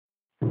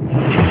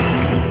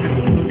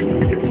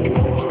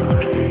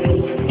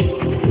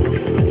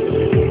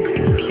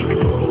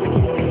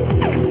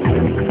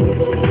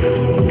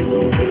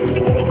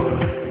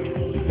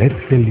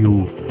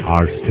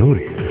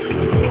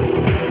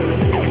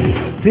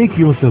Take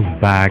yourself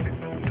back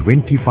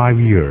 25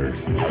 years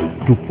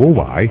to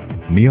Powai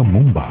near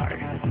Mumbai.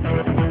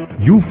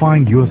 You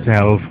find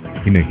yourself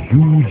in a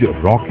huge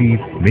rocky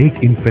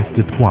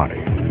snake-infested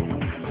quarry,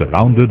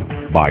 surrounded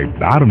by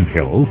barren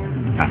hills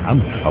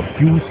and a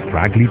few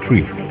straggly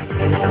trees.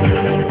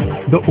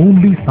 The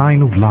only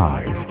sign of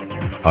life,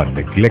 a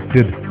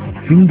neglected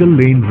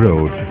single-lane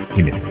road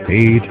in a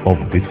state of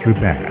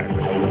disrepair.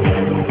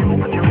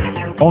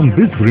 On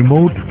this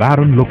remote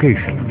barren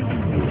location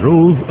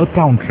rose a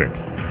township,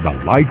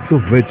 the likes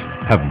of which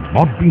have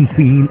not been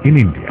seen in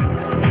India.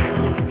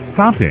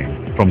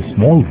 Starting from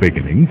small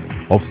beginnings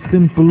of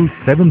simple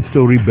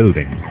 7-story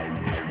buildings,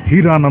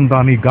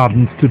 Hiranandani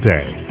Gardens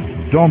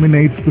today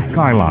dominates the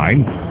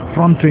skyline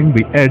fronting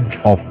the edge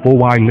of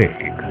Powai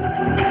Lake.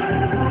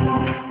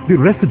 The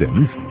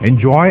residents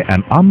enjoy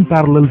an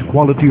unparalleled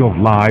quality of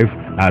life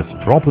as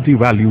property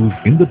values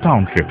in the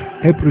township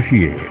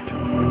appreciate.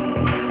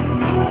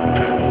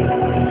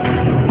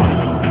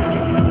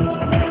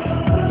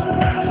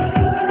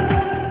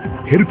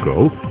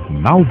 Hirco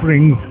now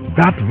brings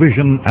that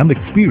vision and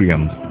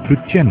experience to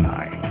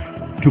Chennai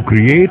to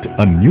create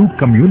a new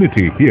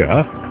community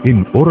here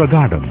in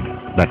Oragadam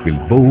that will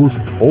boast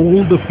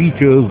all the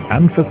features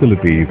and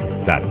facilities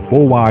that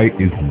Powai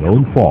is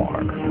known for.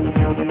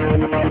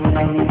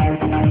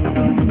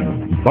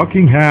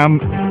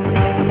 Buckingham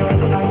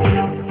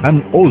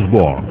and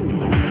Osborne.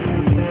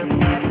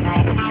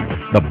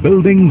 The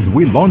buildings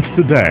we launch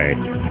today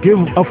give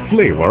a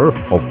flavor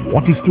of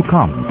what is to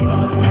come.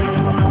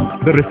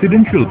 The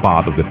residential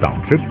part of the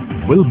township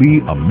will be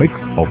a mix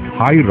of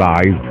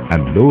high-rise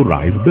and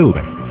low-rise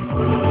buildings.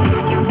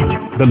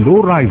 The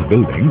low-rise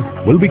buildings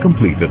will be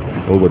completed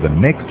over the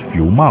next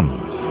few months.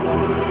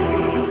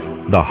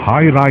 The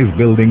high-rise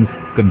buildings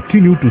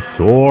continue to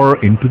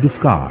soar into the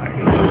sky.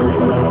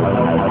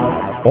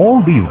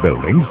 All these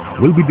buildings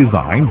will be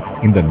designed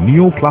in the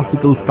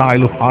neoclassical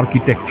style of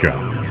architecture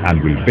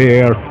and will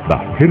bear the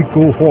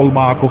Hirco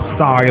hallmark of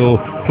style,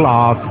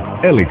 class,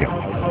 elegance.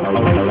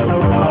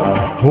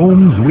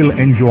 Homes will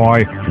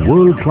enjoy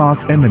world-class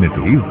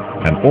amenities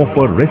and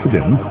offer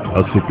residents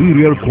a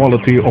superior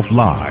quality of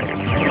life.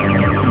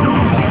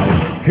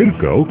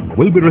 Hirco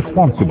will be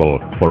responsible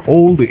for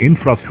all the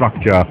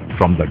infrastructure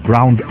from the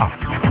ground up.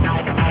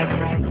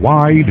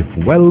 Wide,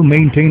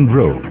 well-maintained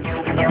roads,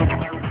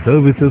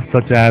 services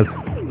such as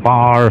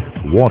power,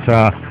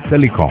 water,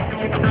 telecom,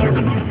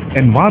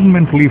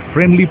 environmentally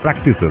friendly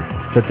practices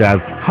such as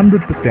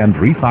 100%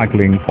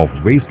 recycling of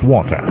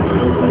wastewater,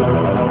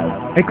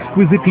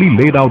 exquisitely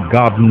laid out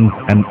gardens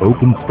and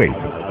open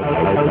spaces,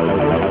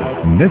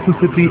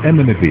 necessity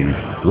amenities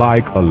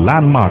like a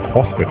landmark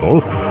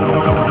hospital,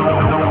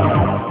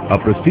 a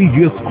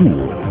prestigious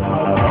school,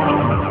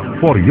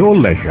 for your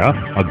leisure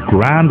a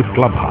grand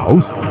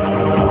clubhouse,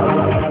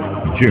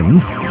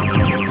 gyms,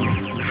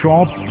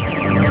 shops,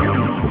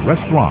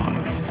 restaurants.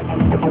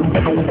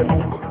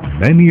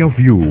 Many of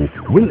you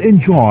will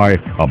enjoy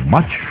a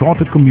much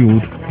shorter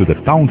commute to the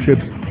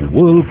township's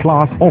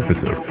world-class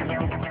offices.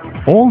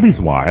 All this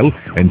while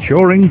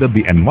ensuring that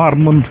the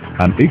environment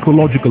and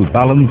ecological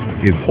balance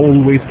is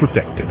always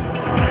protected.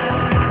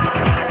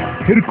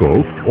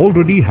 Hirco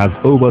already has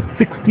over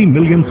 60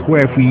 million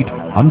square feet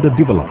under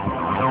development.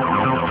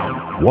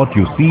 What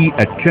you see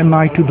at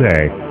Chennai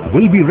today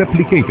will be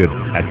replicated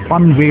at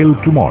Panvel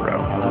tomorrow.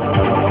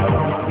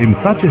 In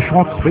such a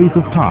short space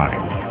of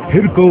time,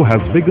 Hirco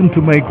has begun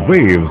to make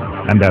waves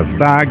and has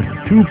bagged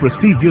 2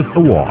 prestigious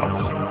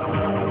awards.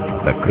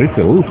 The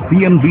CRISIL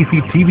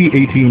CNBC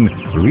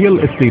TV18 Real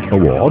Estate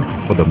Award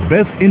for the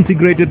Best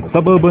Integrated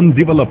Suburban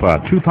Developer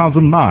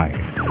 2009.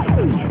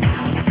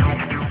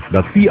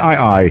 The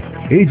CII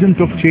Agent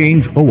of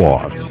Change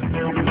Awards.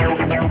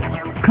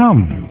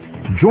 Come,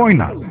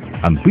 join us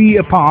and be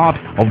a part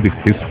of this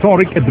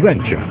historic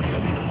adventure.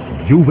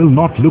 You will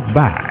not look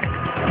back.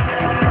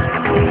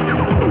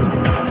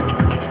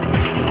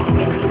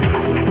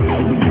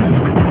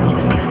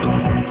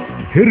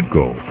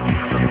 Hirco,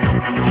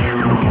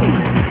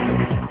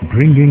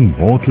 bringing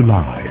more to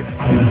life.